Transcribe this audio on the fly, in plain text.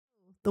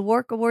The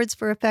WARC Awards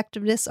for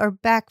Effectiveness are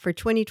back for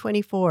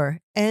 2024,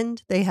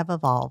 and they have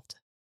evolved.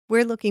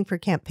 We're looking for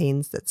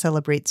campaigns that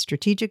celebrate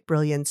strategic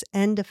brilliance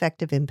and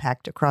effective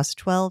impact across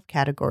 12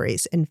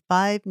 categories and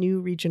 5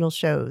 new regional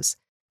shows,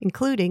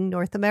 including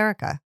North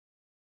America.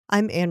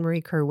 I'm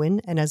Anne-Marie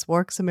Kerwin, and as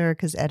WARC's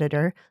America's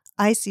editor,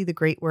 I see the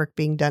great work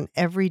being done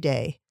every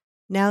day.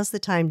 Now's the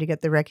time to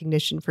get the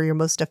recognition for your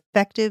most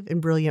effective and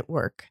brilliant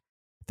work.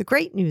 The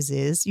great news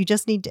is you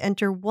just need to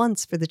enter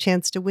once for the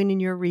chance to win in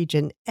your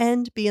region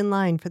and be in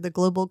line for the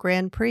Global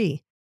Grand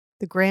Prix.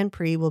 The Grand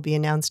Prix will be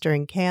announced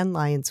during Cannes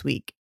Lions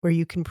Week, where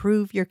you can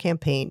prove your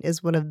campaign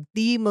is one of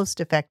the most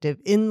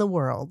effective in the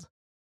world.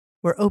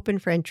 We're open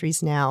for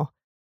entries now.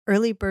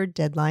 Early bird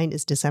deadline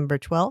is December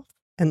 12th,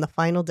 and the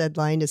final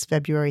deadline is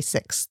February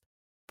 6th.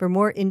 For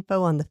more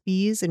info on the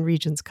fees and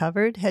regions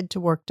covered, head to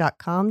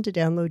WARC.com to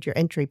download your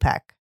entry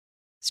pack.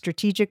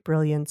 Strategic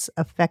brilliance,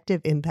 effective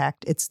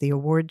impact, it's the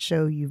award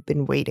show you've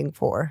been waiting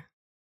for.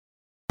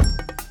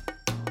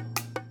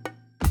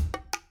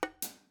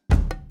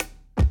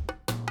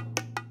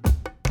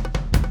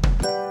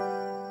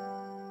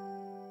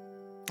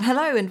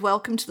 Hello and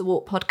welcome to the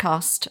WARC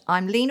podcast.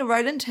 I'm Lena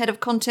Rowland, Head of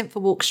Content for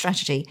WARC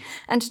Strategy,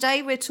 and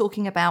today we're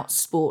talking about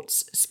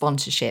sports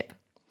sponsorship.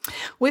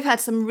 We've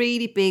had some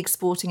really big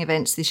sporting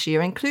events this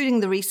year, including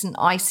the recent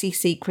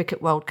ICC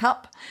Cricket World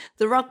Cup,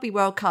 the Rugby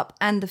World Cup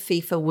and the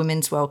FIFA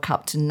Women's World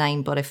Cup, to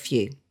name but a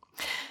few.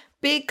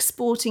 Big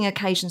sporting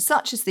occasions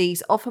such as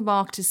these offer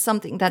marketers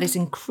something that is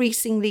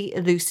increasingly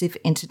elusive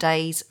in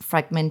today's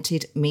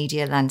fragmented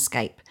media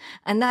landscape,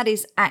 and that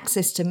is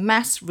access to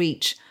mass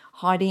reach,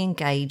 highly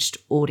engaged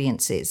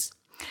audiences.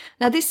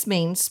 Now, this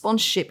means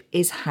sponsorship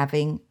is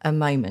having a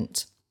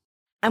moment.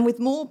 And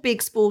with more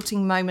big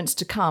sporting moments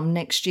to come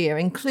next year,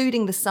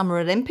 including the Summer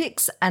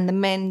Olympics and the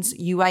Men's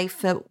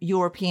UEFA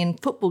European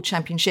Football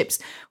Championships,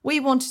 we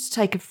wanted to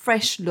take a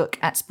fresh look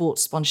at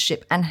sports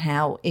sponsorship and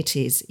how it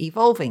is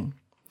evolving.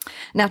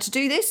 Now, to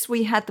do this,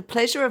 we had the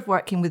pleasure of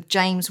working with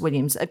James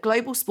Williams, a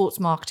global sports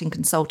marketing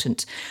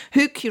consultant,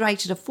 who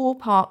curated a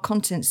 4-part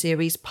content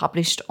series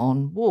published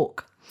on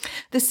WARC.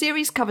 The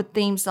series covered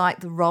themes like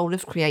the role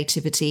of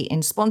creativity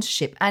in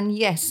sponsorship, and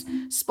yes,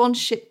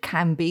 sponsorship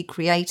can be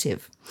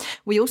creative.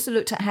 We also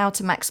looked at how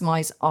to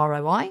maximise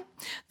ROI,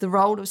 the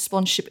role of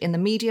sponsorship in the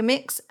media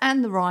mix,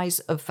 and the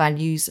rise of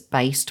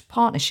values-based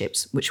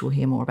partnerships, which we'll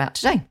hear more about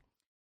today.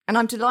 And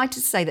I'm delighted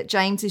to say that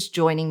James is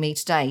joining me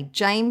today.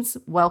 James,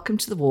 welcome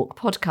to the WARC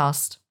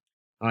podcast.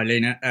 Hi,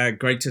 Lena.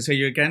 Great to see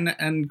you again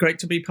and great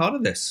to be part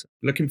of this.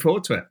 Looking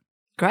forward to it.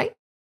 Great.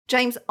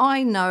 James,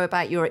 I know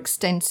about your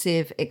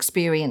extensive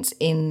experience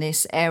in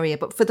this area,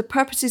 but for the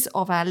purposes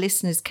of our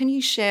listeners, can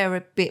you share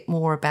a bit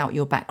more about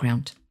your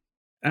background?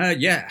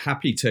 Yeah,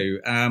 happy to.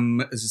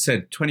 As I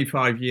said,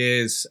 25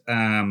 years,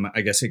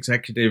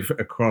 executive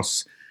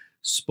across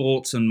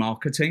sports and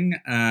marketing.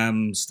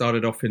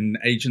 Started off in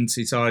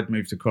agency side,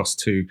 moved across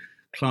to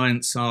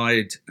client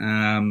side.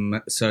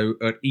 So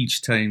at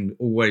each team,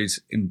 always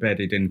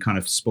embedded in kind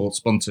of sports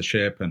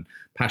sponsorship and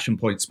passion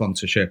point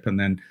sponsorship. And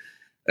then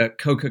at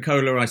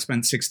Coca-Cola, I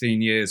spent 16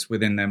 years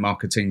within their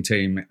marketing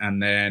team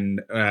and then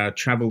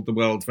traveled the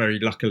world very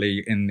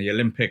luckily in the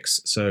Olympics.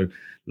 So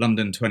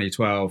London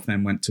 2012,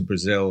 then went to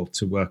Brazil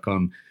to work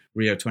on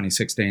Rio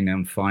 2016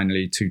 and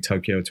finally to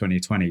Tokyo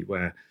 2020,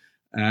 where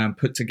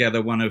put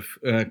together one of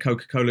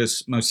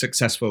Coca-Cola's most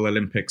successful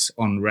Olympics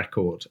on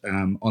record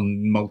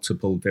on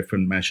multiple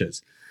different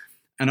measures.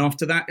 And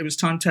after that, it was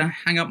time to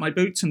hang up my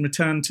boots and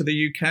return to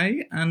the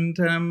UK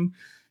and,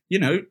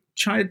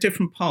 try a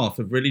different path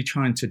of really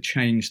trying to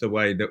change the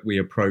way that we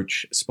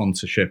approach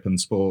sponsorship and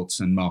sports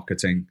and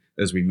marketing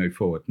as we move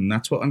forward. And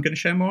that's what I'm going to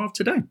share more of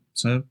today.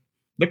 So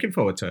looking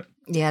forward to it.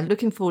 Yeah,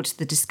 looking forward to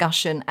the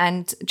discussion.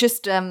 And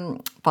just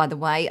by the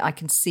way, I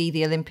can see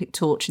the Olympic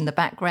torch in the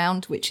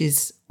background, which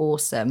is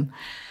awesome.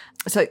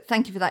 So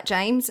thank you for that,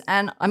 James.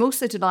 And I'm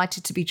also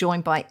delighted to be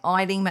joined by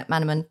Eileen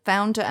McManaman,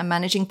 founder and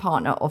managing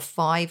partner of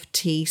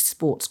 5T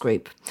Sports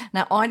Group.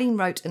 Now, Eileen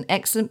wrote an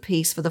excellent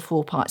piece for the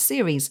 4-part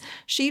series.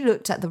 She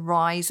looked at the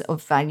rise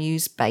of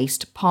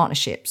values-based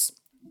partnerships.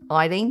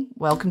 Eileen,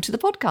 welcome to the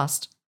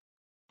podcast.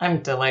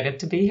 I'm delighted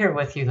to be here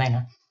with you,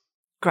 Lena.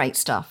 Great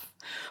stuff.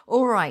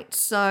 All right,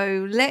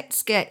 so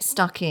let's get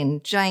stuck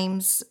in.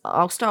 James,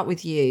 I'll start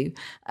with you.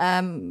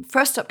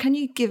 First up, can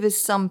you give us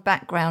some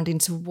background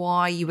into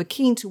why you were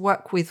keen to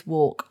work with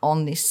WARC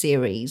on this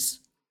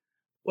series?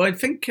 Well, I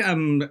think,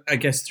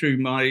 through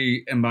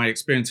my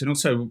experience and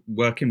also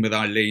working with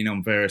Eileen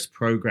on various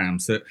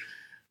programs that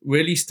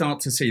really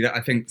start to see that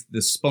I think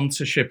the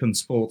sponsorship and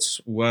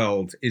sports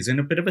world is in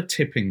a bit of a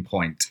tipping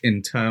point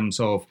in terms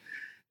of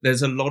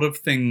there's a lot of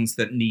things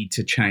that need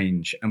to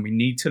change, and we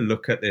need to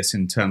look at this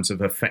in terms of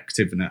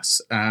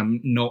effectiveness,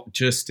 not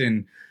just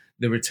in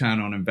the return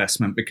on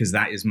investment, because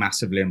that is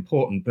massively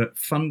important, but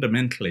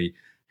fundamentally,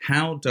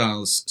 how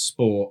does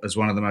sport as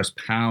one of the most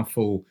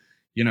powerful,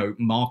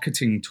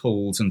 marketing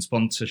tools and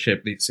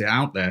sponsorship that's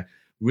out there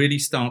really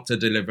start to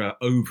deliver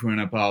over and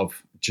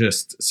above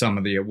just some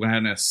of the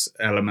awareness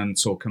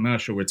elements or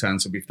commercial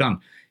returns that we've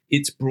done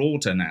it's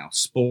broader now.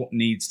 Sport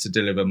needs to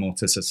deliver more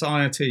to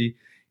society.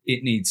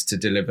 It needs to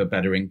deliver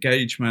better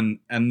engagement.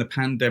 And the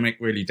pandemic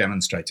really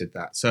demonstrated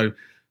that. So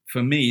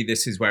for me,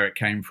 this is where it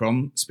came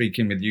from,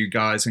 speaking with you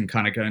guys and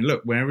kind of going,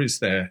 look,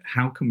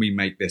 how can we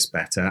make this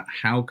better?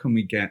 How can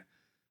we get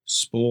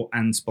sport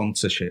and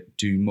sponsorship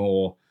do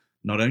more,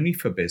 not only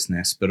for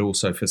business, but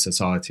also for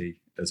society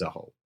as a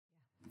whole?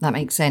 That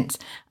makes sense.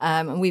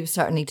 And we were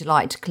certainly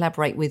delighted to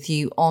collaborate with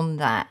you on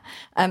that.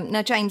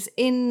 Now, James,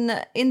 in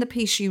the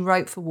piece you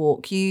wrote for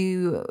WARC,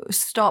 you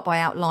start by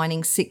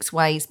outlining 6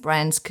 ways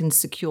brands can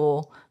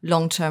secure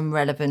long-term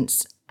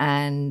relevance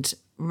and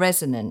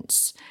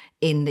resonance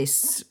in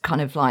this kind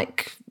of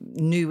like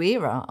new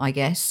era, I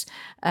guess.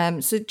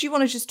 So do you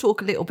want to just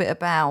talk a little bit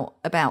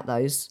about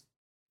those?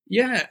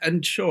 Yeah,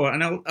 and sure.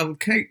 And I'll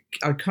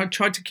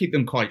try to keep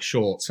them quite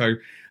short. So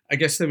I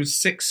guess there was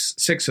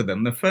six of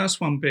them. The first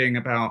one being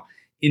about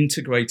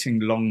integrating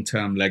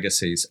long-term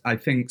legacies. I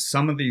think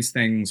some of these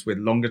things with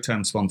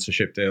longer-term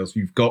sponsorship deals,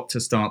 you've got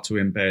to start to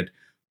embed,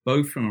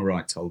 both from a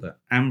rights holder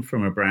and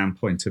from a brand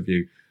point of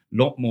view,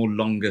 a lot more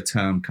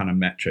longer-term kind of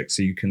metrics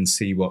so you can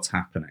see what's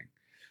happening.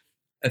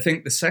 I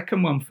think the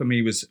second one for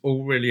me was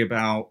all really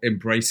about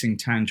embracing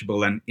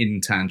tangible and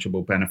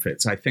intangible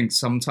benefits. I think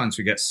sometimes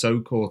we get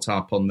so caught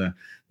up on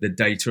the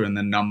data and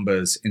the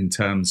numbers in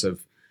terms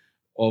of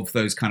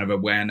those kind of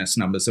awareness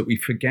numbers that we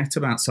forget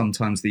about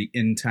sometimes the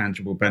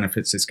intangible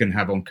benefits this can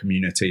have on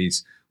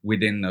communities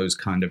within those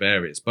kind of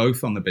areas,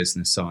 both on the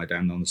business side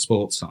and on the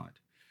sports side.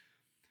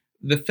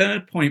 The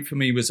third point for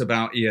me was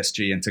about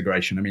ESG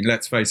integration. I mean,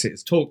 let's face it,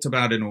 it's talked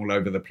about in all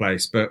over the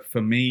place, but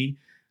for me,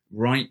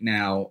 right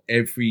now,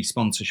 every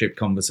sponsorship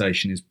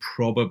conversation is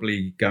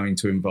probably going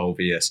to involve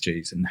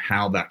ESGs and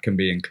how that can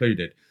be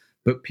included.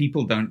 But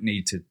people don't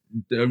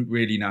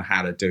really know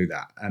how to do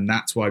that. And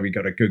that's why we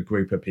got a good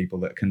group of people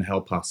that can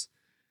help us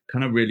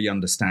kind of really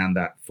understand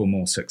that for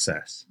more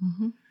success.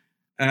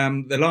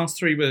 Mm-hmm. The last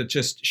 3 were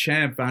just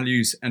shared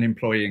values and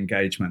employee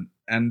engagement.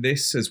 And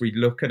this, as we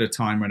look at a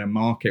time when a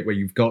market where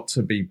you've got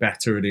to be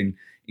better at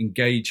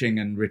engaging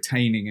and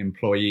retaining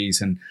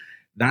employees, and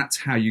that's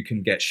how you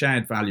can get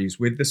shared values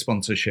with the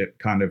sponsorship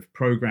kind of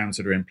programs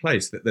that are in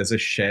place, that there's a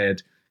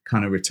shared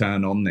kind of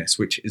return on this,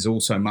 which is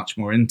also much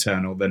more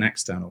internal than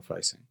external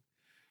facing.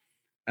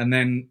 And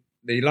then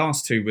the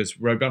last 2 was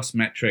robust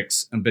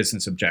metrics and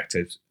business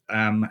objectives.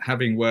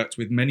 Having worked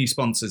with many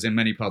sponsors in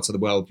many parts of the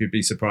world, you'd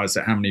be surprised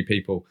at how many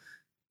people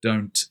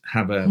don't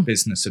have a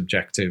business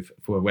objective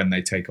for when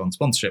they take on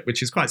sponsorship,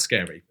 which is quite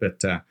scary,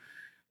 but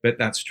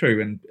that's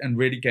true. And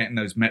really getting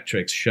those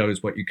metrics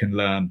shows what you can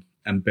learn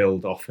and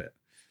build off it.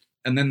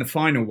 And then the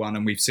final one,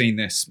 and we've seen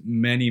this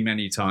many,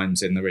 many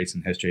times in the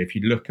recent history, if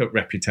you look at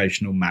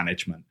reputational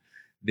management,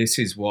 this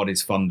is what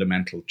is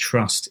fundamental.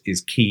 Trust is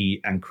key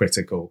and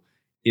critical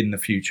in the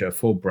future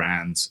for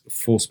brands,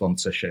 for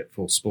sponsorship,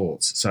 for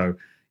sports. So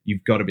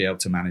you've got to be able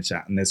to manage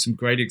that. And there's some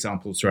great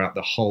examples throughout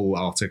the whole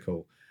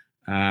article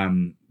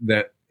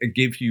that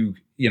give you,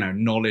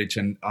 knowledge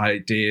and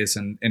ideas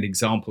and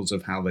examples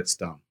of how that's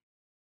done.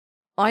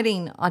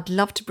 Eileen, I'd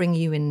love to bring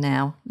you in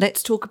now.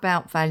 Let's talk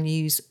about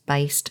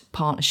values-based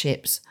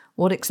partnerships.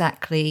 What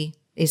exactly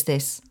is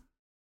this?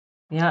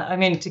 Yeah, I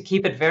mean, to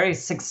keep it very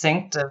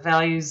succinct, a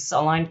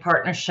values-aligned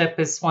partnership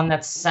is one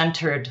that's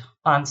centered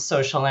on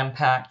social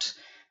impact.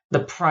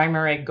 The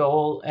primary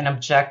goal and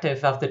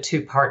objective of the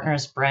 2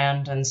 partners,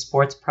 brand and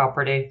sports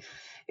property,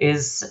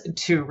 is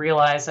to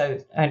realize,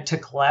 to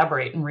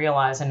collaborate and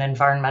realize an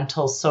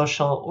environmental,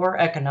 social, or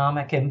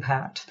economic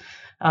impact.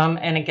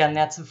 And again,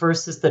 that's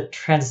versus the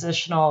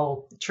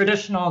traditional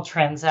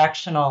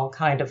transactional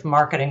kind of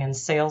marketing and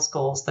sales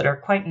goals that are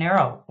quite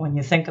narrow when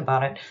you think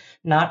about it,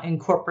 not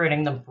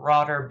incorporating the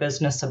broader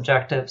business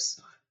objectives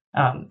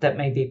that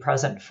may be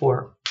present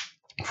for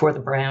the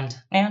brand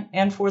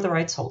and for the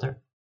rights holder.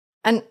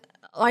 And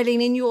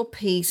Eileen, in your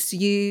piece,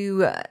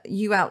 you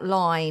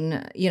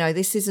outline,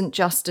 this isn't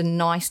just a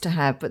nice to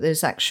have, but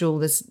there's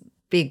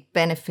big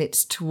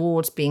benefits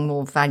towards being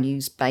more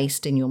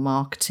values-based in your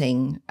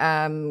marketing.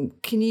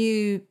 Can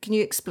you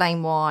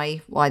explain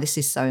why this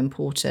is so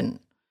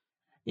important?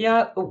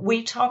 Yeah,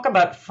 we talk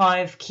about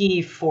 5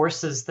 key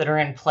forces that are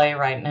in play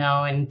right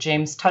now, and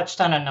James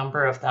touched on a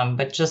number of them,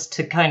 but just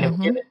to kind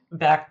of give it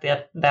back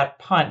that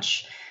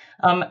punch.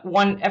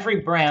 One,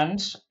 every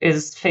brand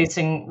is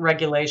facing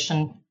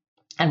regulation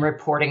and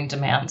reporting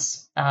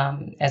demands,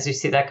 as you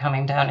see that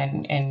coming down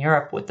in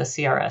Europe with the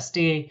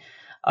CRSD.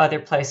 Other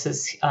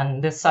places on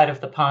this side of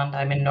the pond,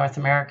 I'm in North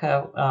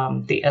America,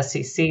 the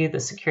SEC, the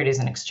Securities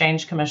and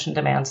Exchange Commission,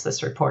 demands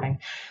this reporting.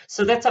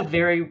 So that's a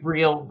very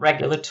real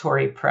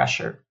regulatory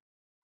pressure.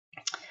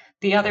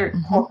 The other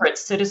corporate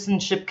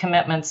citizenship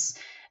commitments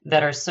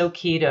that are so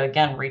key to,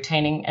 again,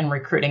 retaining and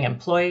recruiting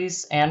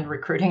employees and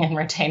recruiting and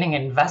retaining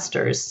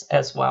investors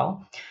as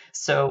well.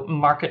 So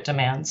market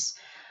demands.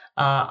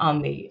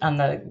 On the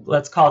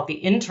let's call it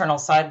the internal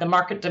side, the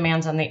market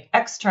demands on the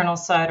external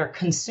side are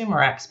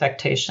consumer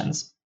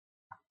expectations.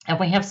 And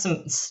we have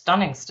some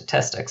stunning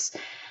statistics.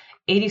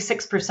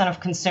 86% of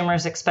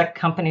consumers expect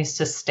companies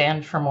to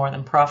stand for more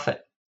than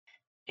profit.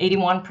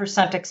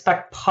 81%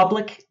 expect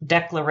public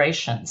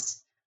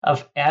declarations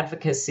of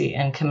advocacy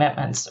and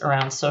commitments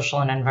around social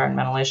and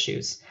environmental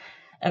issues.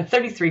 And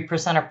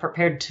 33% are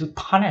prepared to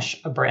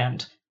punish a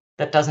brand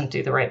that doesn't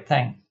do the right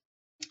thing.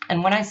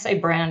 And when I say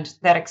brand,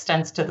 that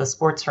extends to the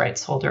sports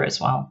rights holder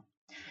as well.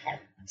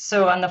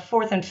 So on the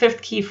fourth and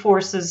fifth key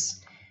forces,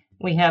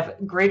 we have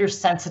greater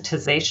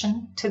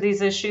sensitization to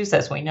these issues.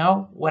 As we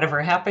know,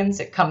 whatever happens,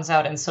 it comes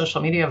out in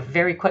social media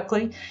very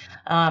quickly.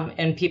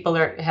 And people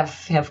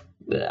have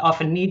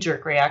often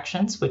knee-jerk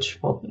reactions, which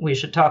we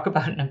should talk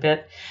about in a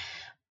bit.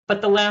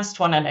 But the last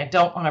one, and I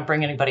don't want to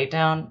bring anybody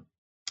down,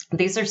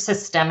 these are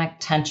systemic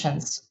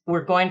tensions.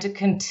 We're going to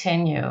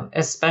continue,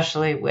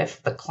 especially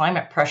with the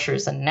climate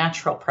pressures and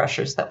natural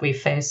pressures that we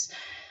face,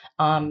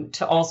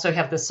 to also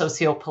have the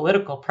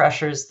socio-political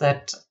pressures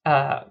that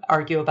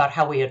argue about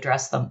how we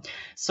address them.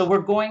 So we're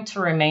going to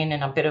remain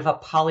in a bit of a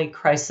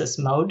poly-crisis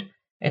mode.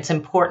 It's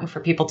important for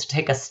people to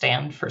take a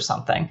stand for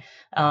something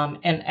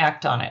and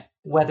act on it.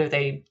 Whether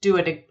they do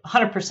it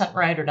 100%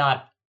 right or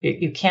not,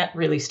 you can't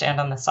really stand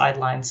on the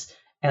sidelines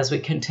as we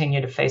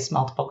continue to face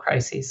multiple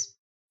crises.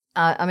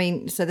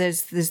 So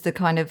there's the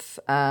kind of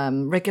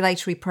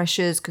regulatory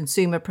pressures,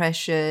 consumer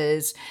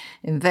pressures,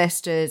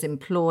 investors,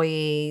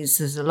 employees.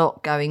 There's a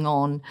lot going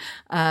on.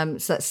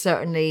 So that's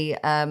certainly,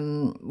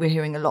 we're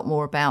hearing a lot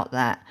more about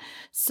that.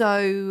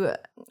 So,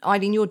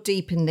 Eileen, you're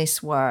deep in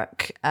this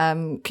work.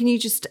 Can you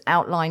just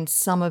outline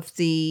some of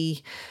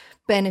the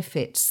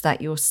benefits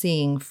that you're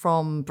seeing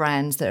from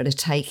brands that are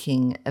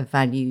taking a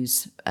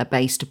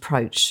values-based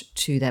approach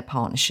to their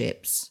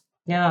partnerships?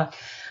 Yeah.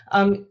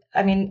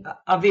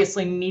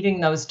 Obviously meeting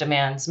those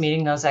demands,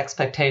 meeting those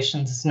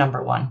expectations is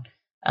number one.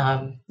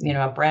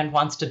 A brand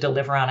wants to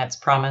deliver on its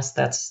promise.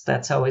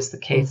 That's always the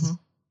case.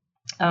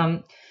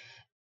 Mm-hmm.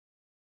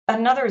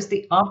 Another is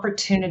the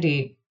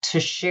opportunity to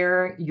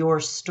share your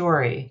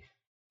story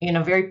in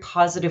a very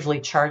positively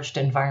charged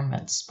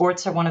environment.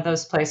 Sports are one of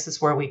those places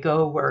where we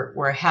go,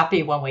 we're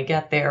happy when we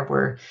get there,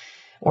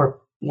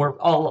 we're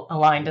all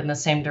aligned in the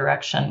same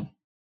direction.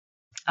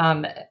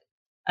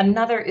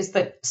 Another is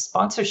that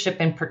sponsorship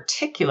in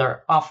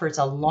particular offers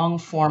a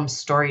long-form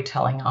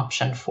storytelling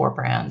option for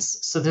brands.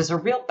 So there's a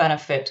real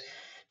benefit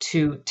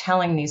to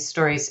telling these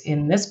stories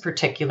in this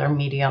particular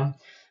medium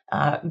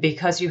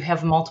because you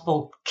have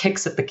multiple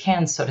kicks at the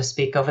can, so to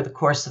speak, over the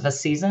course of a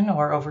season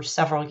or over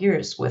several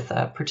years with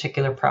a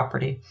particular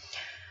property.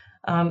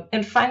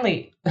 And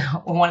finally,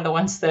 one of the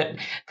ones that,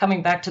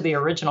 coming back to the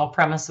original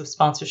premise of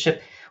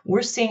sponsorship,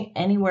 we're seeing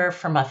anywhere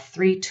from a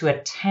 3 to a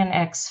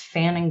 10x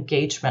fan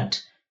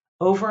engagement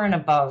over and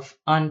above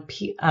on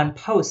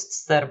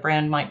posts that a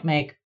brand might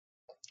make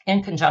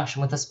in conjunction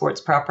with a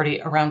sports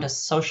property around a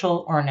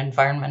social or an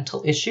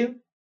environmental issue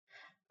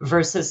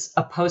versus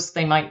a post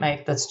they might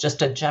make that's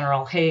just a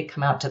general, hey,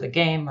 come out to the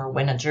game or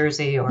win a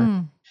jersey.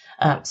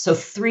 So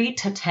 3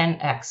 to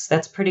 10x,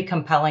 that's pretty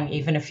compelling,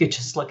 even if you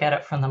just look at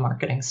it from the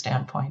marketing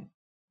standpoint.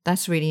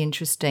 That's really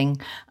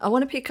interesting. I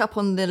want to pick up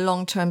on the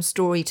long-term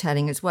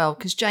storytelling as well,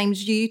 because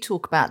James, you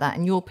talk about that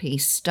in your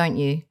piece, don't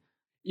you?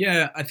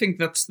 Yeah, I think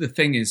that's the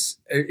thing is,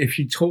 if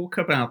you talk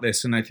about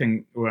this, and I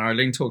think where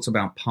Eileen talks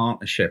about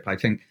partnership, I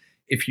think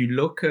if you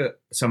look at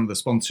some of the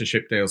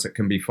sponsorship deals that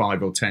can be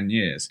 5 or 10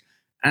 years,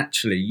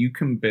 actually you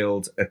can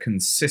build a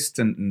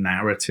consistent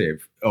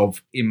narrative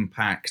of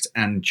impact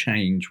and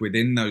change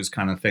within those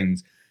kind of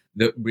things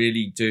that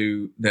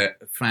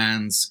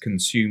fans,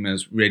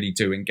 consumers really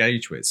do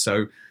engage with.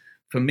 So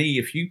for me,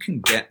 if you can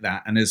get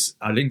that, and as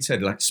Eileen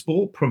said, like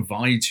sport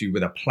provides you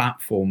with a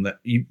platform that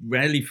you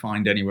rarely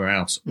find anywhere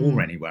else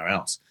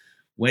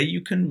where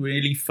you can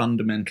really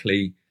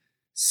fundamentally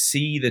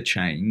see the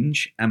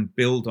change and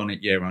build on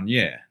it year on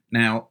year.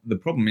 Now, the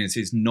problem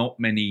is not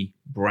many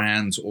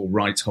brands or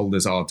rights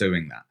holders are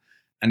doing that.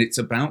 And it's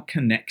about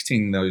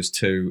connecting those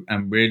two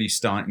and really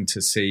starting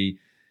to see,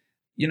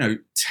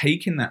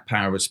 taking that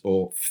power of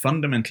sport,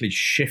 fundamentally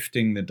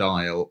shifting the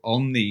dial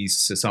on these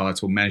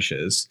societal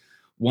measures,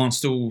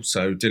 whilst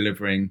also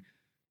delivering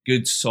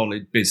good,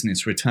 solid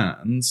business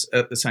returns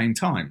at the same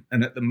time.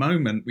 And at the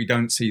moment, we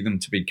don't see them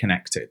to be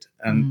connected.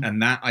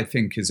 And that, I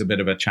think, is a bit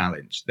of a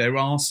challenge. There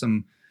are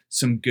some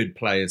good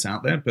players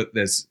out there, but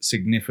there's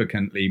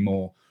significantly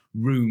more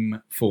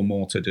room for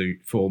more to do,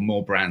 for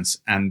more brands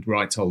and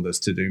rights holders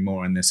to do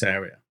more in this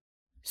area.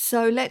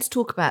 So let's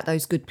talk about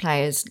those good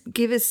players.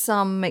 Give us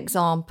some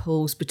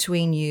examples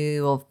between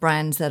you of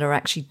brands that are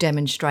actually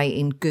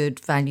demonstrating good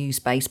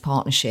values-based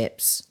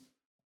partnerships.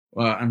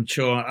 Well, I'm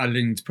sure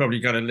Eileen's probably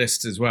got a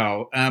list as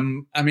well.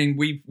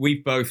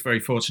 We've both very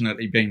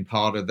fortunately been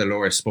part of the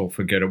Laureus Sport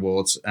for Good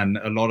Awards, and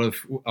a lot of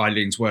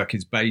Eileen's work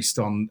is based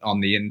on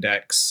the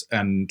index,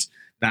 and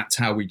that's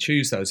how we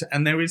choose those.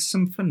 And there is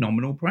some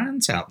phenomenal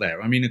brands out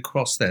there.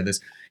 Across there, there's,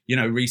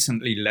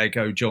 recently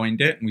Lego joined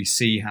it, and we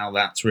see how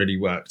that's really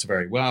worked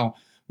very well.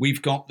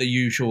 We've got the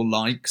usual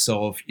likes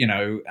of,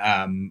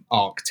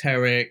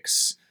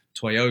 Arc'teryx,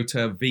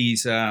 Toyota,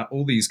 Visa,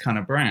 all these kind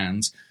of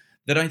brands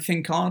that I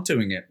think are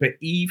doing it. But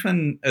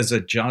even as a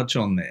judge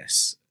on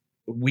this,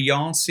 we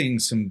are seeing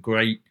some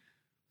great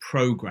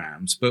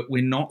programs, but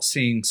we're not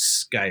seeing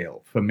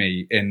scale for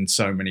me in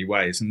so many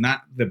ways. And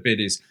that the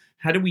bit is,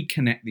 how do we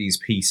connect these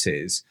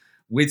pieces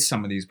with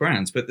some of these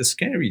brands? But the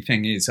scary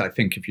thing is, I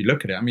think if you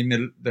look at it, I mean,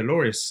 the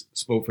Laureus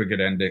Sport for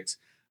Good Index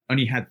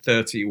only had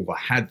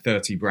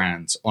 30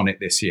 brands on it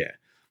this year.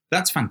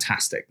 That's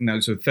fantastic. And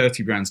those are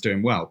 30 brands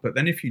doing well. But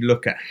then if you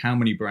look at how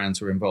many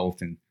brands are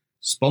involved in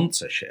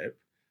sponsorship,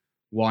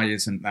 why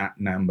isn't that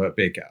number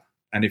bigger?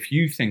 And if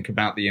you think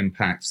about the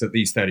impacts that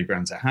these 30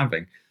 brands are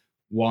having,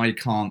 why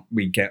can't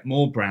we get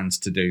more brands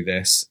to do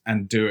this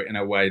and do it in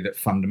a way that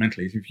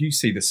fundamentally, if you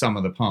see the sum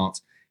of the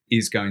parts,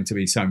 is going to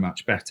be so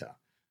much better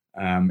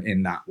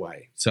in that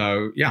way?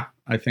 So, yeah,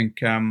 I think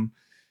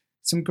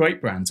some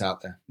great brands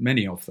out there,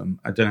 many of them.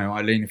 I don't know,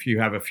 Eileen, if you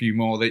have a few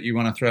more that you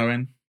want to throw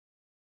in.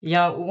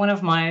 Yeah, one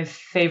of my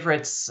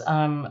favorites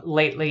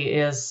lately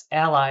is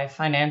Ally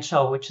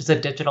Financial, which is a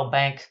digital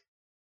bank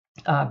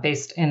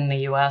based in the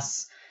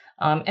U.S.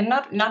 And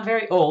not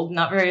very old,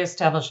 not very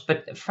established,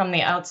 but from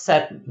the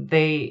outset,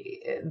 they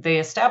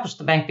established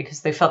the bank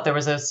because they felt there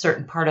was a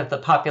certain part of the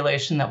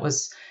population that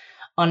was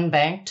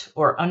unbanked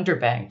or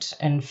underbanked,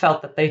 and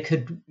felt that they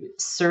could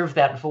serve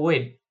that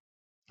void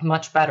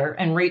much better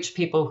and reach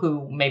people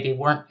who maybe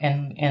weren't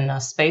in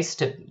a space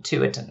to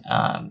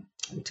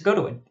go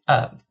to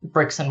a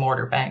bricks and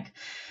mortar bank.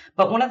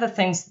 But one of the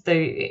things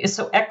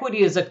so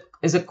equity is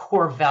a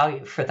core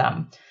value for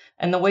them.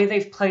 And the way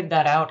they've played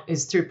that out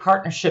is through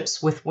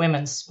partnerships with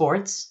women's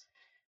sports,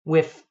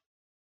 with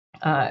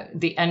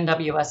the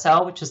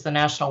NWSL, which is the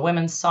National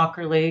Women's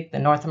Soccer League, the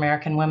North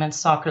American Women's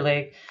Soccer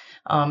League,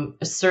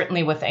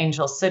 certainly with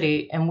Angel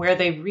City. And where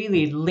they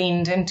really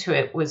leaned into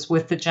it was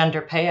with the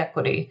gender pay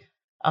equity,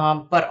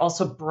 but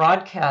also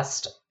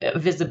broadcast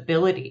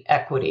visibility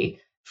equity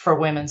for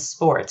women's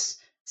sports,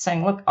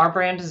 saying, look, our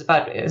brand is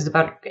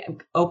about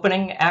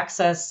opening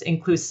access,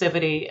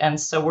 inclusivity, and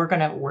so we're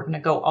gonna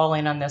go all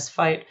in on this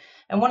fight.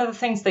 And one of the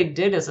things they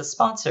did as a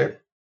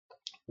sponsor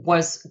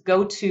was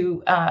go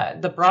to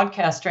the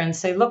broadcaster and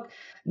say, look,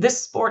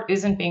 this sport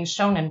isn't being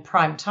shown in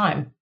prime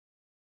time.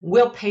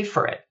 We'll pay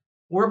for it.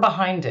 We're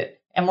behind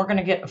it, and we're going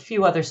to get a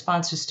few other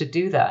sponsors to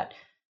do that.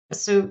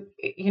 So,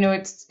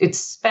 it's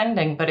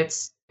spending, but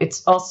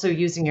it's also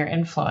using your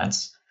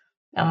influence.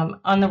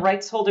 On the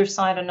rights holder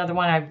side, another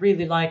one I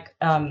really like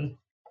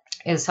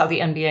is how the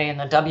NBA and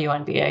the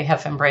WNBA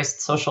have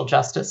embraced social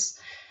justice,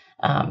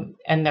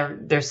 and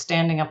they're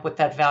standing up with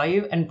that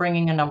value and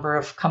bringing a number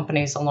of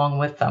companies along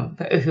with them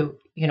who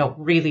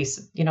really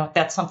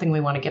that's something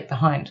we want to get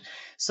behind.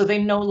 So they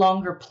no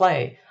longer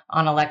play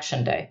on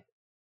election day.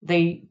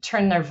 They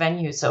turn their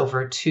venues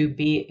over to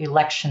be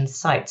election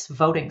sites,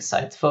 voting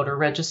sites, voter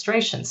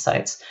registration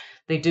sites.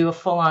 They do a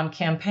full-on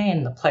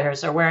campaign. The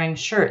players are wearing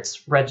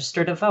shirts,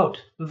 register to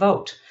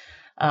vote.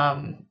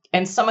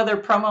 And some of their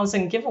promos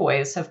and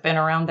giveaways have been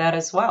around that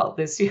as well.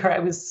 This year I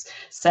was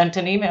sent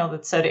an email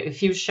that said,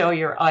 if you show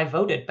your I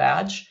voted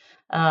badge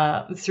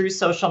through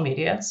social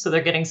media, so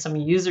they're getting some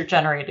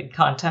user-generated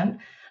content,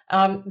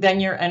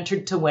 then you're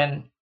entered to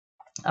win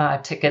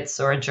tickets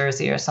or a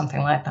jersey or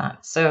something like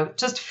that. So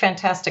just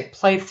fantastic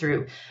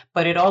playthrough,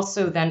 but it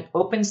also then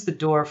opens the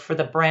door for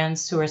the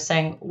brands who are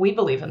saying, we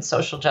believe in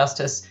social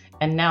justice,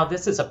 and now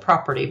this is a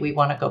property we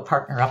want to go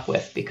partner up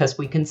with because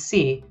we can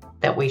see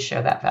that we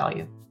share that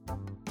value.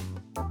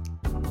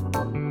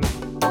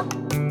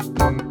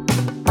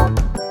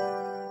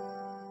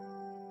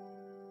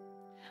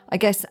 I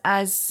guess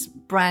as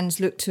brands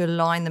look to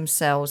align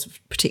themselves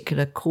with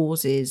particular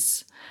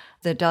causes,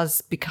 there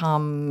does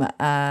become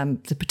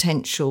the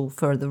potential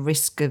for the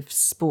risk of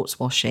sports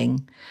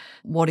washing.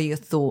 What are your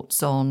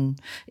thoughts on,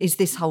 is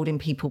this holding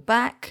people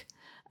back?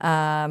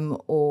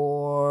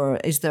 Or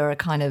is there a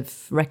kind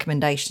of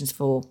recommendations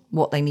for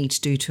what they need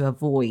to do to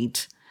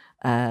avoid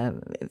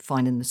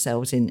finding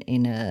themselves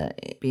in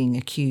being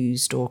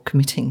accused or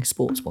committing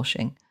sports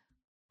washing?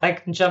 I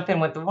can jump in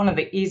with one of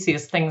the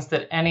easiest things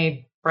that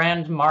any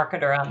brand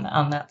marketer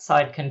on that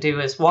side can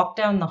do is walk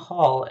down the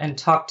hall and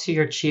talk to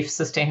your chief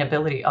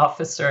sustainability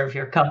officer of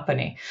your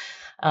company.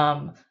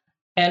 And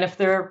if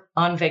they're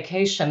on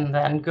vacation,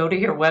 then go to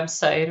your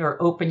website or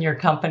open your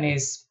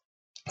company's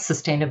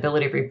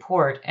sustainability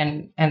report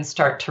and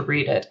start to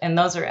read it. And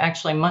those are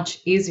actually much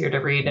easier to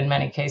read in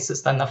many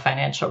cases than the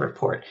financial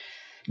report.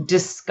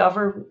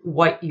 Discover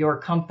what your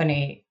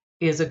company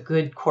is a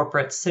good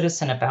corporate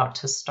citizen about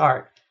to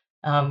start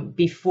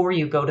before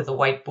you go to the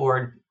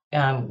whiteboard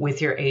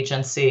with your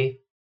agency,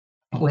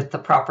 with the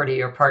property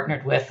you're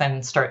partnered with,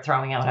 and start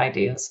throwing out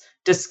ideas.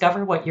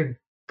 Discover what you're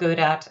good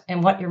at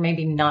and what you're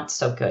maybe not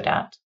so good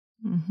at.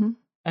 Mm-hmm.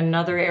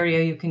 Another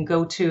area you can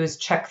go to is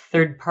check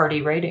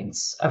third-party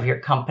ratings of your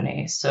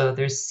company. So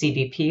there's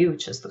CDP,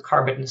 which is the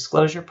Carbon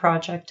Disclosure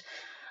Project.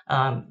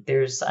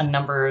 There's a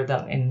number of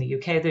them in the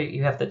UK that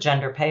you have the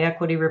gender pay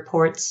equity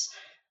reports.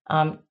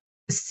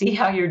 See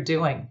how you're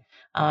doing.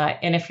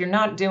 And if you're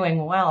not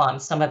doing well on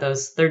some of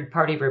those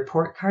third-party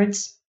report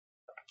cards,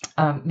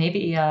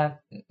 maybe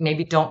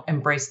don't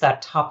embrace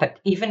that topic,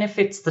 even if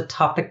it's the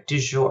topic du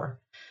jour.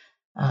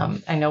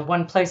 I know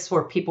one place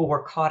where people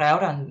were caught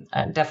out on,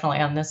 definitely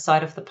on this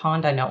side of the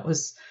pond, I know it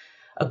was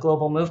a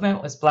global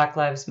movement, was Black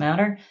Lives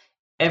Matter.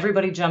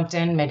 Everybody jumped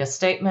in, made a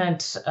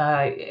statement,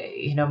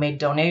 made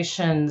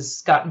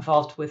donations, got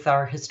involved with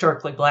our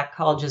historically Black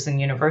colleges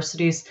and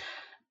universities.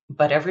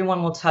 But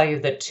everyone will tell you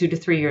that 2 to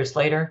 3 years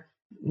later,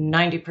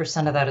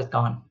 90% of that is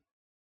gone.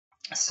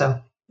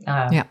 So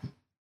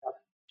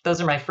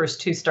those are my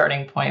first two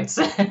starting points.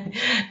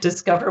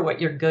 Discover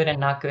what you're good and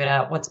not good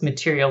at, what's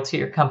material to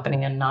your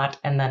company and not,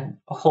 and then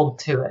hold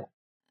to it.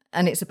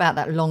 And it's about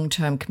that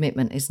long-term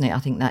commitment, isn't it? I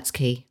think that's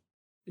key.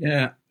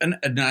 Yeah. And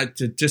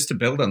just to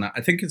build on that,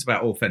 I think it's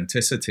about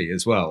authenticity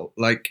as well.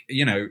 Like,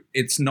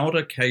 it's not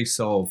a case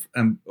of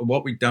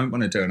what we don't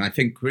want to do. And I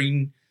think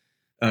green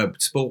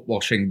sport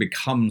washing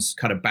becomes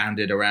kind of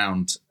bandied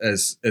around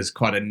as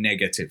quite a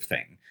negative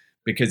thing,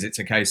 because it's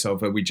a case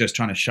of, are we just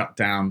trying to shut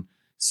down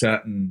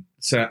certain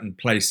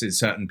places,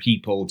 certain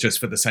people just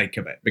for the sake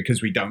of it,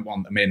 because we don't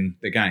want them in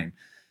the game.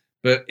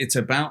 But it's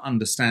about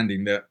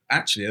understanding that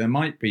actually there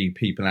might be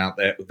people out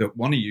there that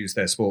want to use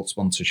their sports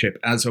sponsorship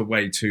as a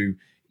way to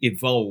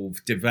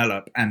evolve,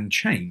 develop, and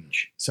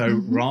change.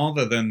 So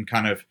rather than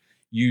kind of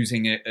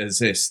using it as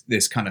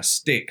this kind of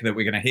stick that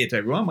we're going to hit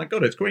everyone, oh my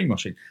God, it's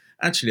greenwashing.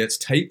 Actually, let's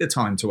take the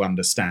time to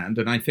understand.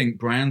 And I think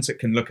brands that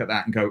can look at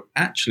that and go,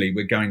 actually,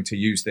 we're going to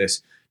use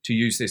this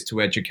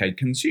to educate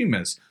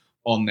consumers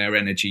on their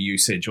energy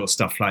usage or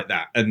stuff like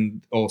that,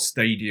 or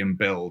stadium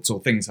builds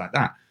or things like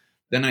that,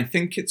 then I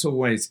think it's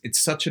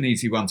such an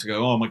easy one to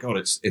go, oh my God,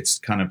 it's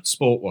kind of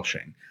sport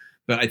washing.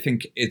 But I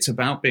think it's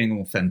about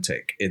being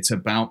authentic. It's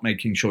about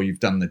making sure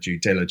you've done the due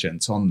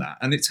diligence on that.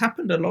 And it's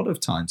happened a lot of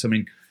times. I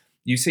mean,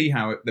 you see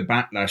how the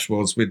backlash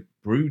was with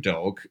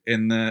Brewdog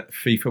in the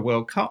FIFA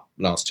World Cup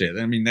last year.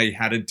 I mean, they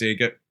had a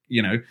dig at,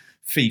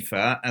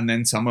 FIFA, and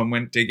then someone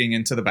went digging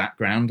into the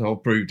background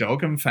of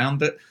Brewdog and found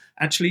that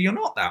actually you're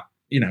not that,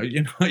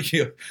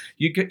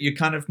 you're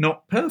kind of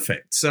not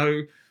perfect.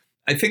 So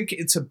I think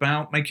it's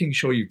about making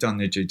sure you've done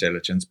your due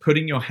diligence,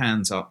 putting your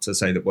hands up to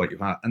say that what you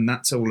are, and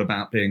that's all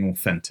about being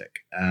authentic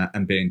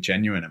and being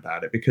genuine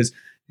about it, because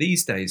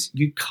these days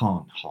you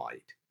can't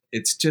hide.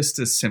 It's just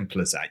as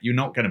simple as that. You're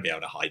not going to be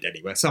able to hide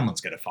anywhere.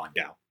 Someone's going to find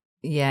out.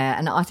 Yeah.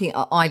 And I think,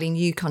 Eileen,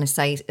 you kind of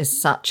say as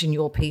such in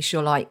your piece,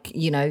 you're like,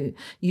 you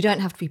don't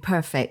have to be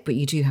perfect, but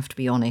you do have to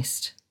be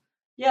honest.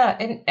 Yeah.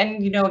 And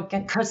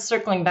again,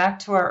 circling back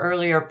to our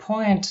earlier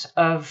point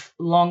of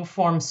long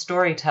form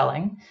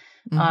storytelling,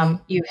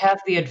 you have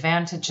the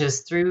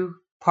advantages through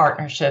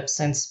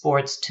partnerships in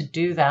sports to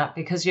do that,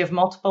 because you have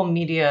multiple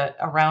media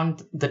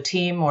around the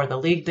team or the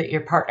league that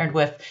you're partnered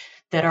with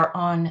that are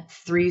on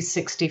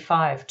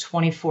 365,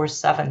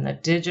 24/7, the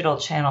digital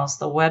channels,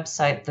 the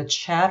website, the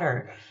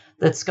chatter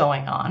that's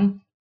going on.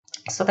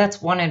 So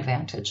that's one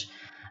advantage.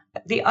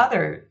 The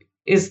other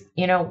is,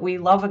 we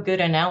love a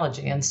good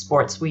analogy in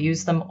sports. We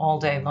use them all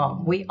day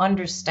long. We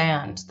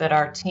understand that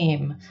our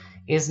team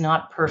is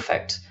not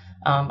perfect.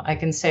 I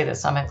can say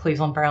this, I'm a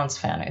Cleveland Browns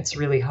fan. It's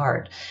really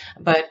hard,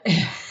 but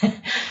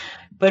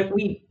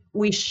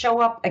we show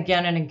up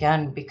again and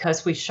again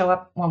because we show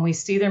up when we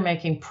see they're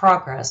making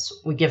progress,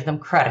 we give them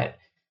credit.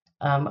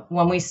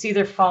 When we see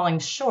they're falling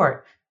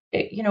short,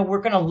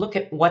 we're going to look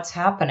at what's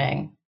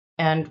happening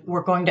and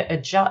we're going to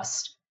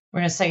adjust. We're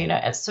going to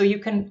say, so you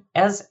can,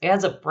 as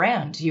a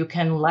brand, you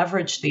can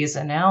leverage these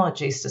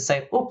analogies to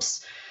say,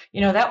 oops,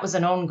 that was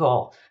an own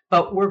goal,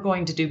 but we're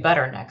going to do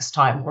better next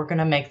time. We're going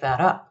to make that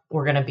up.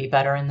 We're going to be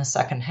better in the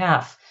second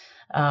half.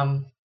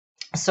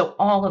 So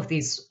all of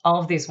these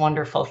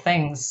wonderful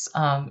things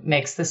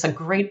makes this a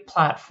great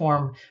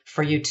platform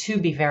for you to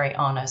be very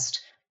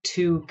honest,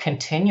 to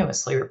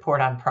continuously report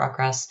on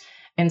progress,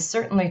 and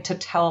certainly to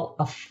tell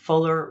a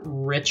fuller,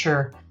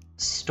 richer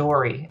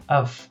story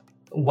of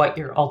what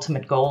your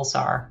ultimate goals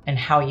are and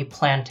how you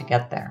plan to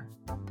get there.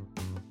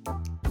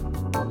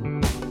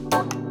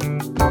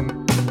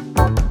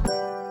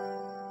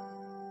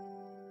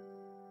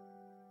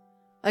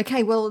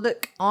 Okay, well,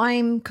 look,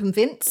 I'm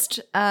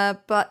convinced,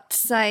 but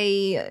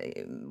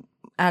say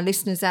our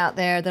listeners out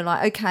there, they're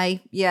like,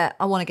 okay, yeah,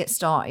 I want to get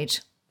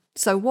started.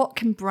 So what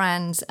can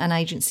brands and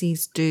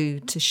agencies do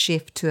to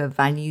shift to a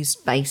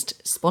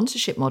values-based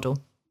sponsorship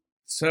model?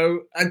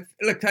 So, I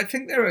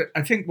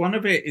think one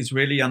of it is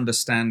really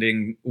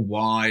understanding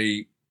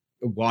why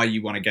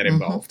you want to get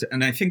involved.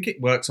 And I think it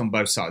works on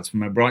both sides,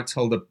 from a rights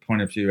holder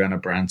point of view and a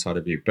brand side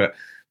of view. But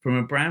from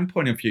a brand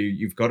point of view,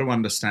 you've got to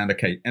understand,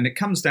 okay, and it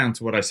comes down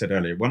to what I said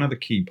earlier. One of the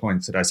key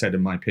points that I said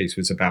in my piece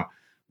was about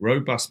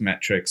robust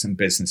metrics and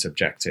business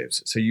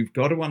objectives. So you've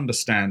got to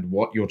understand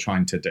what you're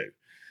trying to do.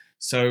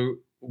 So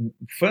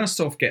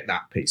first off, get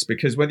that piece,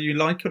 because whether you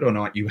like it or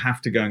not, you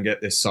have to go and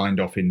get this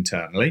signed off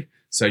internally.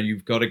 So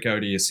you've got to go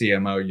to your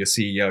CMO, your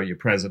CEO, your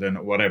president,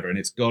 or whatever, and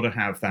it's got to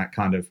have that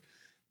kind of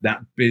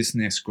that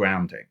business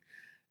grounding.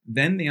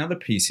 Then the other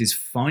piece is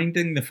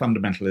finding the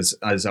fundamental, as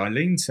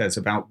Eileen says,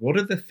 about what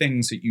are the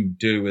things that you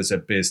do as a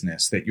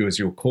business, that you, as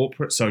your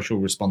corporate social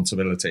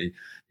responsibility,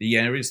 the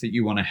areas that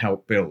you want to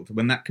help build.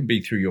 When that can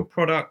be through your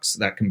products,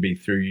 that can be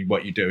through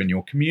what you do in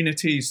your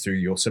communities, through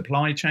your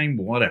supply chain,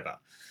 whatever.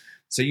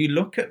 So you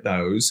look at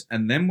those,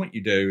 and then what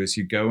you do is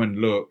you go and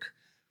look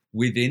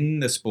within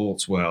the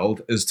sports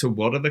world as to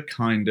what are the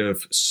kind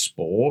of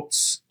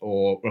sports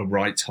or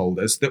rights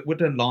holders that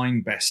would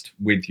align best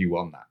with you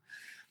on that.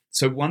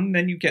 So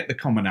then you get the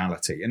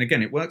commonality. And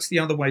again, it works the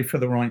other way for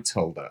the rights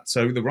holder.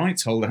 So the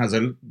rights holder has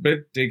a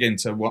bit dig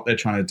into what they're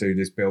trying to do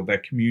is build their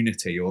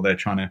community, or they're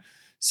trying to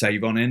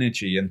save on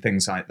energy and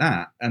things like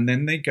that. And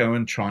then they go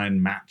and try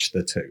and match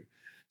the two.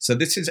 So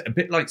this is a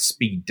bit like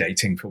speed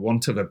dating, for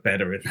want of a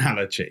better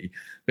analogy,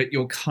 but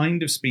you're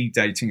kind of speed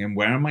dating. And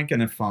where am I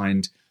going to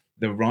find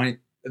the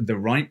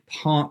right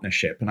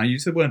partnership? And I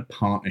use the word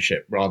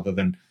partnership rather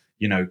than,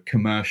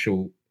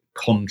 commercial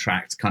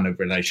contract kind of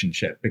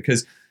relationship,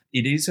 because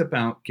it is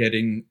about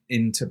getting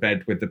into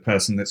bed with the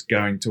person that's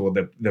going to, or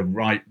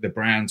the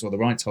brands or the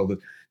rights holders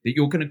that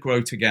you're going to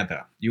grow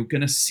together. You're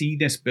going to see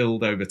this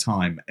build over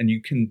time, and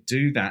you can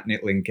do that, and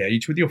it'll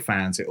engage with your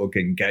fans, it'll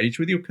engage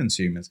with your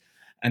consumers,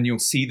 and you'll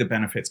see the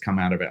benefits come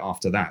out of it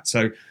after that.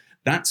 So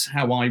that's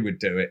how I would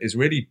do it, is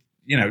really,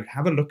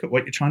 have a look at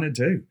what you're trying to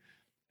do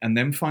and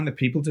then find the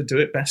people to do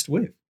it best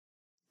with.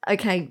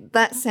 Okay,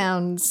 that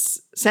sounds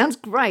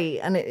great,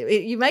 and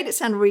you made it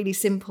sound really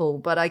simple.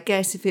 But I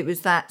guess if it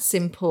was that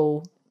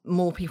simple,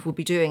 more people would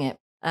be doing it.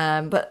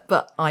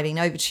 But Eileen,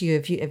 over to you.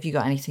 Have you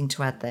got anything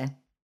to add there?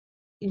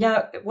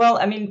 Yeah, well,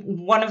 I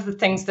mean, one of the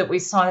things that we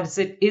saw is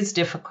it is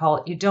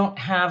difficult. You don't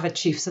have a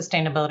chief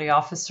sustainability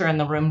officer in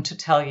the room to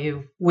tell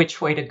you which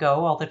way to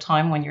go all the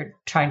time when you're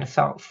trying to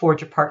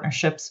forge your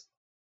partnerships.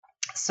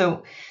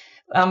 So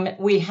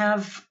we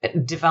have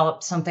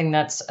developed something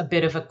that's a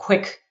bit of a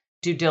quick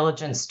due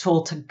diligence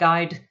tool to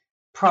guide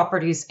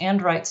properties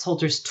and rights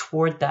holders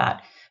toward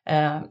that.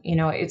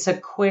 It's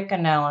a quick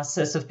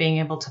analysis of being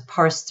able to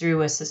parse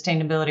through a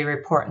sustainability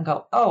report and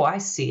go, oh, I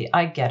see,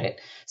 I get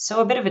it.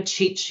 So a bit of a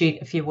cheat sheet,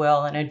 if you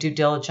will, and a due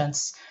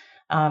diligence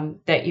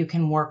that you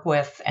can work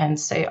with and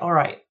say, all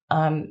right,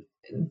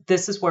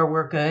 this is where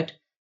we're good.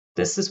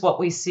 This is what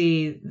we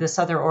see this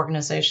other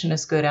organization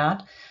is good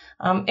at.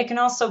 It can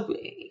also,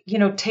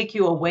 take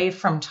you away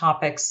from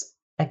topics.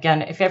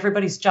 Again, if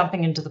everybody's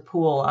jumping into the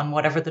pool on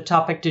whatever the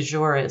topic du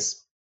jour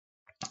is,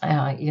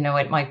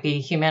 it might be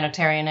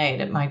humanitarian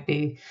aid, it might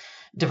be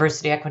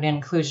diversity, equity, and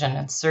inclusion,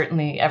 and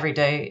certainly every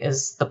day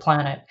is the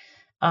planet.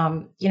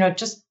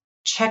 Just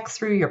check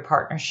through your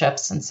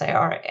partnerships and say,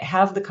 all right,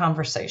 have the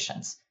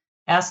conversations,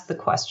 ask the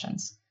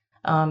questions.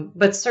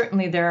 But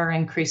certainly there are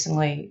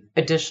increasingly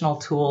additional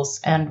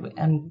tools,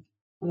 and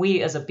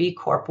we as a B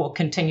Corp will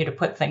continue to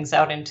put things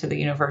out into the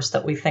universe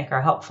that we think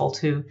are helpful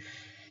to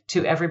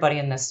everybody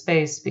in this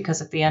space,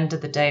 because at the end of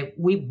the day,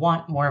 we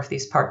want more of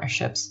these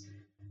partnerships.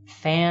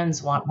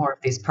 Fans want more of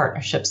these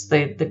partnerships.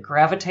 The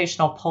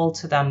gravitational pull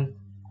to them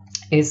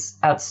is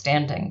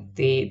outstanding.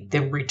 The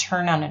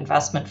return on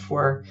investment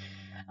for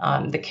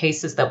the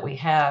cases that we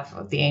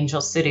have, the Angel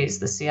Cities,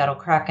 the Seattle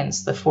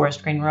Krakens, the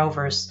Forest Green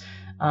Rovers,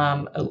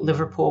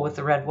 Liverpool with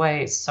the Red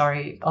Waves.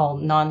 Sorry, all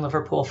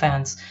non-Liverpool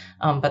fans,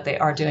 but they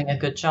are doing a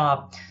good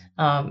job.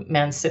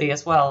 Man City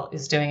as well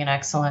is doing an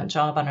excellent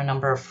job on a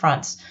number of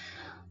fronts.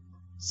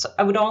 So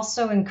I would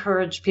also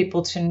encourage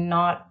people to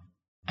not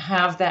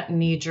have that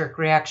knee-jerk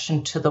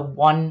reaction to the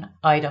one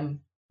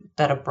item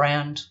that a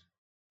brand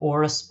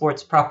or a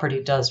sports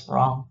property does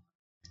wrong.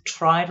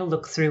 Try to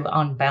look through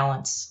on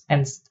balance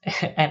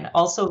and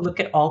also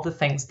look at all the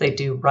things they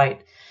do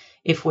right.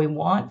 If we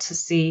want to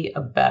see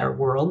a better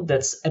world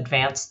that's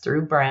advanced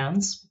through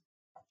brands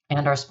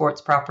and our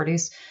sports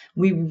properties,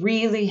 we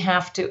really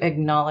have to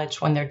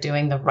acknowledge when they're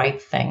doing the right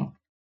thing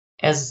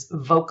as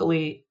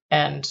vocally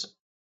and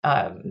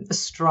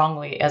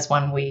strongly as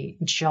when we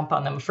jump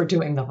on them for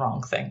doing the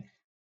wrong thing.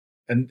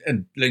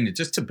 And Lena,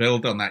 just to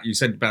build on that, you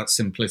said about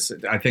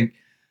simplicity. I think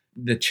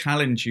the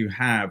challenge you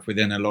have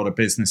within a lot of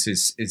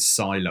businesses is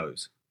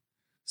silos.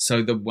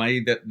 So the way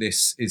that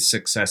this is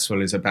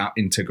successful is about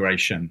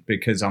integration,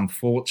 because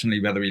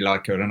unfortunately, whether we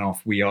like it or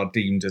not, we are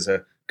deemed as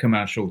a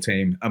commercial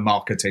team, a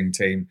marketing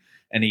team,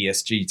 an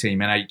ESG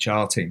team, an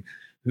HR team,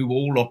 who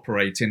all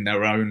operate in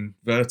their own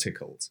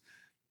verticals.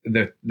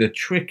 The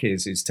trick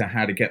is to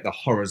how to get the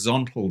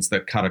horizontals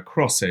that cut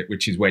across it,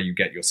 which is where you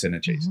get your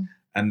synergies. Mm-hmm.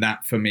 And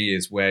that for me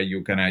is where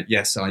you're going to,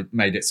 yes, I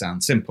made it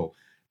sound simple.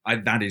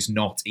 That is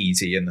not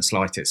easy in the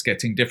slightest.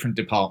 Getting different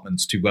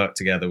departments to work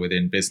together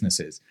within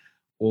businesses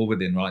or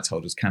within rights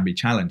holders can be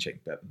challenging,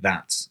 but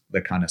that's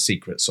the kind of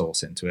secret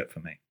sauce into it for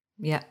me.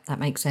 Yeah, that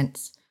makes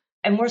sense.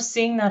 And we're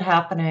seeing that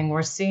happening.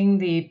 We're seeing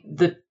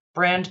the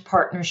brand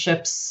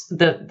partnerships,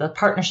 the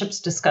partnerships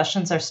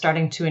discussions are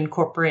starting to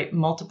incorporate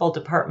multiple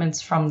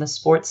departments from the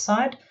sports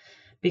side,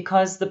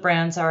 because the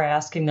brands are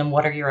asking them,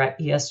 what are your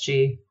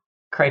ESG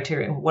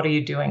criteria? What are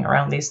you doing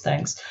around these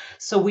things?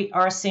 So we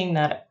are seeing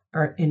that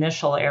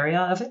initial area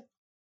of it.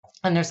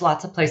 And there's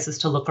lots of places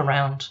to look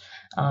around.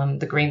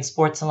 The Green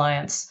Sports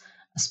Alliance,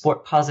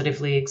 Sport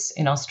Positive Leagues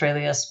in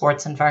Australia,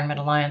 Sports Environment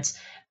Alliance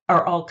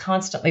are all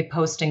constantly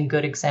posting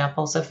good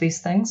examples of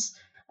these things.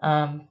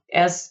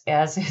 As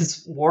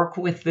is work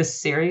with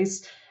this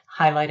series,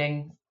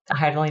 highlighting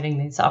highlighting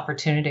these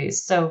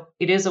opportunities. So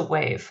it is a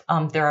wave.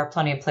 There are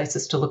plenty of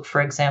places to look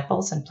for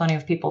examples and plenty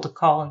of people to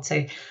call and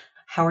say,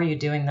 how are you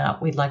doing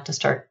that? We'd like to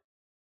start.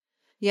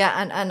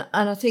 Yeah, and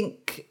I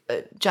think,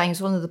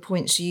 James, one of the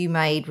points you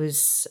made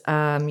was,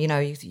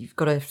 you've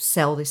got to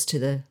sell this to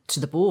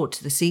the board,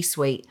 to the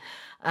C-suite.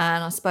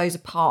 And I suppose a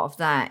part of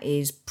that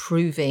is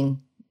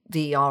proving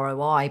the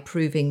ROI,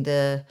 proving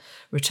the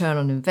return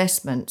on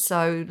investment.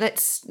 So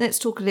let's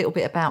talk a little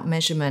bit about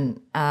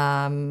measurement.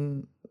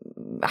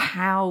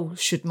 How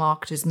should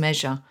marketers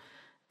measure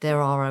their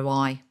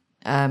ROI?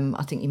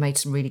 I think you made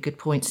some really good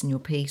points in your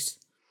piece.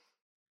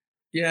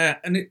 Yeah,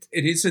 and it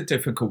is a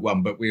difficult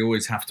one, but we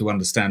always have to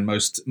understand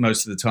most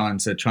of the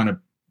times they're trying to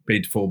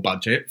bid for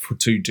budget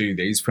to do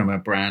these from a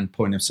brand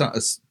point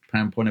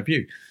of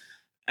view.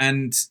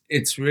 And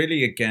it's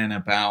really, again,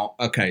 about,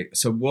 okay,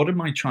 so what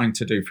am I trying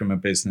to do from a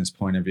business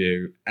point of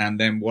view? And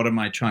then what am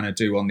I trying to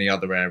do on the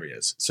other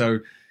areas? So,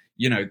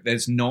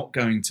 there's not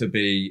going to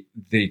be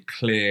the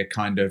clear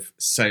kind of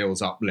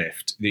sales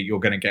uplift that you're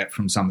going to get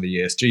from some of the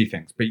ESG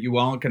things, but you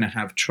are going to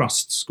have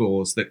trust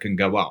scores that can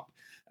go up.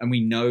 And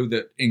we know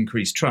that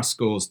increased trust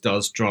scores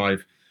does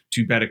drive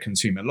to better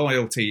consumer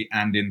loyalty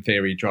and, in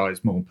theory,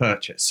 drives more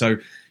purchase. So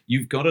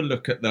you've got to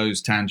look at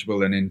those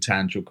tangible and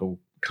intangible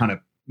kind of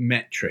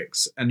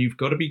metrics, and you've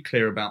got to be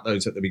clear about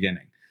those at the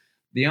beginning.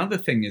 The other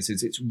thing is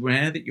it's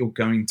rare that you're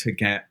going to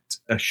get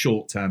a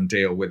short-term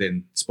deal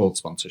within sports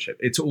sponsorship.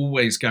 It's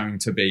always going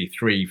to be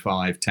 3,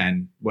 5,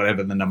 10,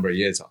 whatever the number of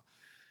years are.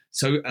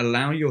 So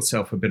allow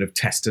yourself a bit of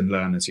test and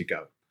learn as you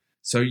go.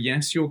 So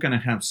yes, you're going to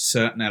have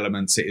certain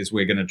elements. It is,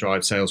 we're going to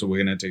drive sales, or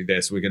we're going to do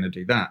this, we're going to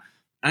do that.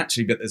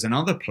 Actually, but there's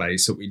another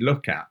place that we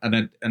look at.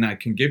 And I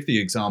can give the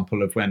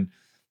example of when,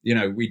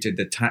 we did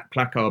the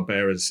placard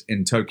bearers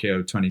in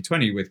Tokyo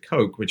 2020 with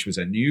Coke, which was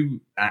a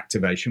new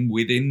activation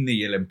within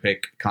the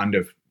Olympic kind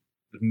of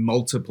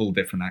multiple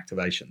different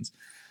activations.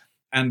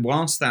 And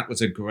whilst that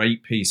was a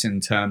great piece in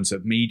terms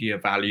of media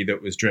value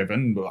that was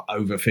driven,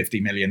 over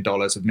 $50 million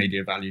of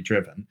media value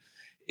driven,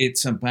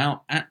 it's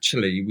about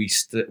actually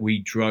we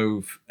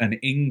drove an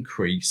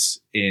increase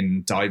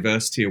in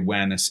diversity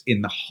awareness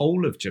in the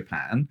whole of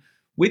Japan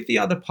with the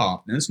other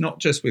partners, not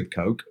just with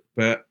Coke,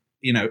 but,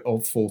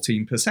 of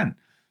 14%.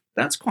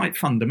 That's quite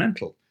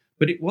fundamental.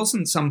 But it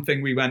wasn't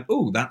something we went,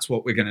 oh, that's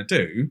what we're going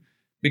to do,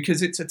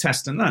 because it's a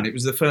test and learn. It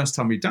was the first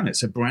time we've done it.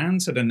 So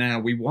brands that are now,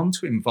 we want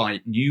to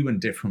invite new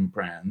and different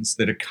brands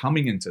that are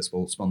coming into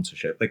sports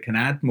sponsorship that can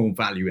add more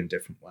value in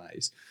different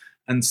ways,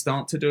 and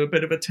start to do a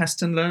bit of a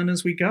test and learn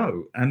as we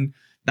go. And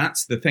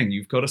that's the thing.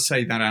 You've got to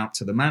say that out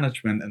to the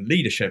management and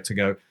leadership to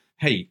go,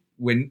 hey,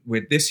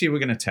 with this year we're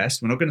going to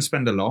test. We're not going to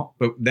spend a lot,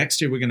 but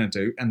next year we're going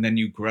to do, and then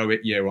you grow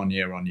it year on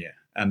year on year.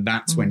 And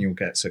that's when you'll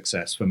get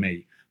success for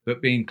me. But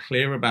being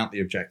clear about the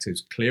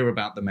objectives, clear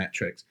about the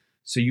metrics,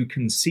 so you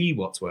can see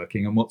what's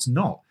working and what's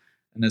not.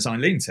 And as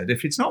Eileen said,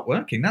 if it's not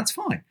working, that's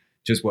fine.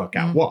 Just work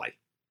out why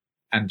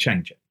and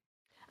change it.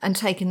 And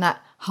taking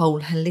that whole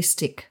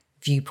holistic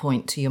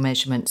viewpoint to your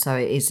measurement. So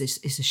it's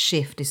a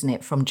shift, isn't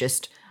it, from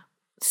just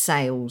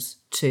sales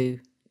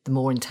to the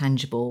more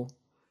intangible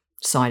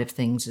side of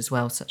things as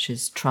well, such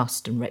as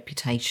trust and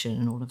reputation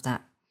and all of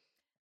that.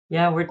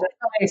 Yeah, we're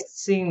definitely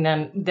seeing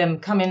them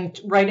come in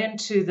right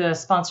into the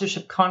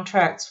sponsorship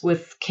contracts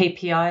with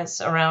KPIs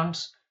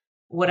around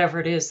whatever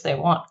it is they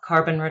want: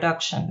 carbon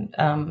reduction,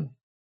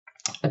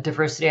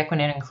 diversity,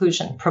 equity, and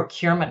inclusion,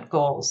 procurement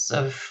goals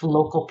of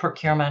local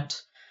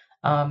procurement,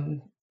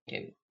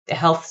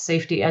 health,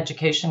 safety,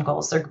 education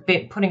goals.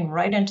 They're putting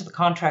right into the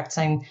contract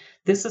saying,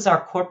 this is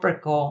our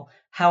corporate goal.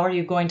 How are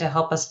you going to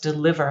help us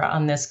deliver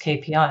on this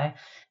KPI?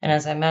 And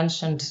as I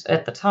mentioned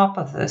at the top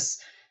of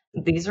this,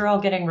 these are all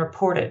getting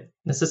reported.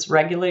 This is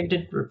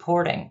regulated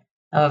reporting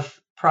of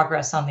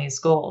progress on these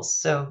goals.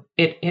 So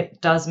it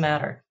does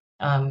matter.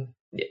 In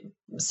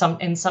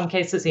some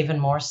cases, even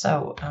more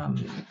so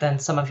than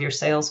some of your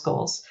sales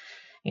goals.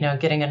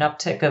 Getting an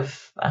uptick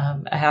of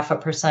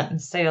 0.5% in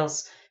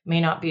sales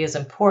may not be as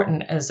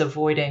important as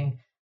avoiding,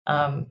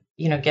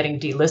 getting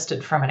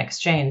delisted from an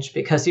exchange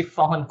because you've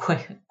fallen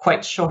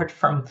quite short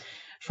from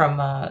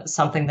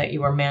something that you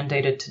were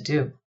mandated to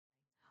do.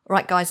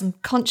 Right, guys, I'm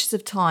conscious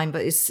of time,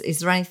 but is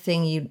there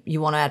anything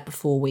you want to add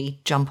before we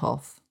jump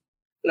off?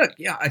 Look,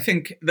 yeah, I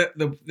think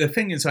the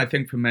thing is, I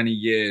think for many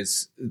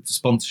years,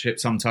 sponsorship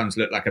sometimes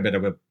looked like a bit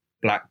of a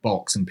black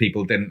box and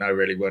people didn't know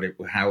really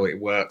how it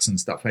works and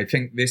stuff. I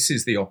think this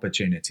is the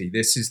opportunity.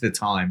 This is the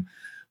time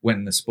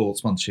when the sports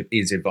sponsorship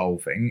is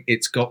evolving.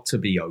 It's got to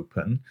be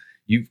open.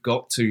 You've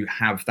got to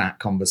have that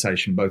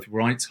conversation, both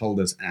rights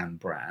holders and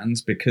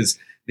brands, because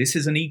this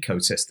is an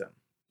ecosystem.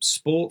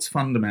 Sports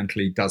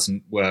fundamentally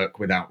doesn't work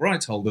without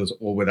rights holders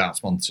or without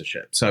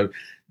sponsorship. So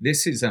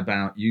this is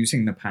about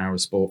using the power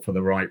of sport for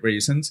the right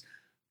reasons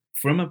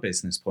from a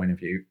business point of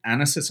view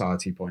and a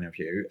society point of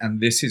view. And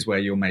this is where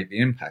you'll make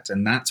the impact,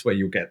 and that's where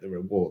you'll get the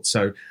reward.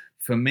 So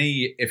for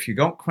me, if you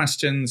got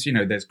questions,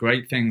 there's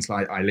great things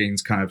like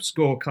Eileen's kind of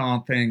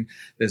scorecard thing.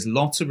 There's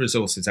lots of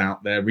resources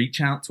out there. Reach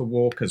out to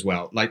WARC as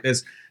well. Like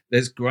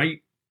there's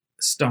great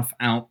stuff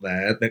out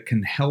there that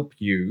can help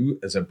you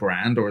as a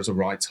brand or as a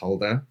rights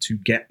holder to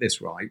get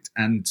this right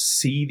and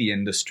see the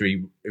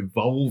industry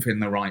evolve in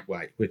the right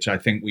way, which I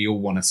think we all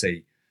want to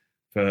see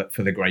for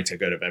the greater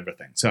good of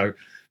everything. So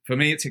for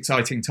me, it's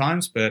exciting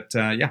times, but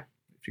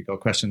if you've got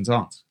questions,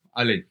 ask.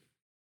 Eileen.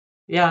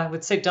 Yeah, I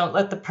would say don't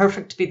let the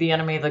perfect be the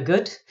enemy of the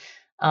good.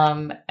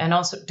 And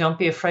also don't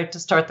be afraid to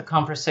start the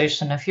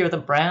conversation. If you're the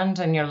brand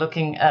and you're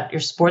looking at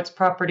your sports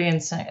property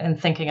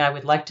and thinking, I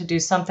would like to do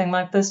something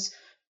like this,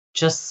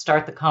 just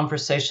start the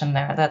conversation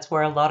there. That's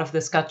where a lot of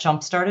this got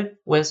jump-started,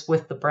 was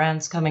with the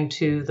brands coming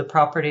to the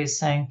properties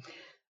saying,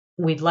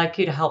 we'd like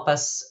you to help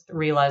us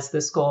realize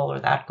this goal or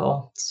that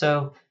goal.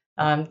 So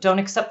don't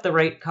accept the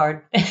rate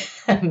card,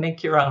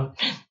 make your own.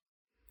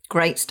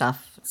 Great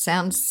stuff.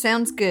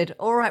 Sounds good.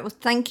 All right. Well,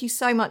 thank you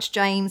so much,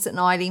 James and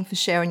Eileen, for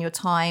sharing your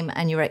time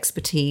and your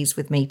expertise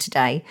with me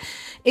today.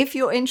 If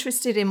you're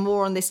interested in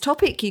more on this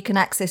topic, you can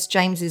access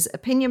James's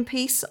opinion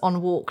piece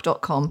on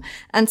walk.com,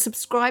 and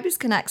subscribers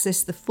can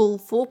access the full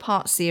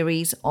 4-part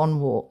series on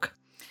Walk.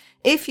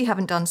 If you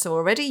haven't done so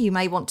already, you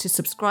may want to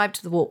subscribe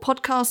to the Walk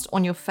podcast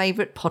on your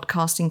favourite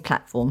podcasting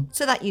platform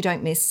so that you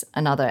don't miss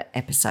another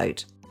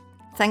episode.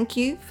 Thank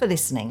you for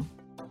listening.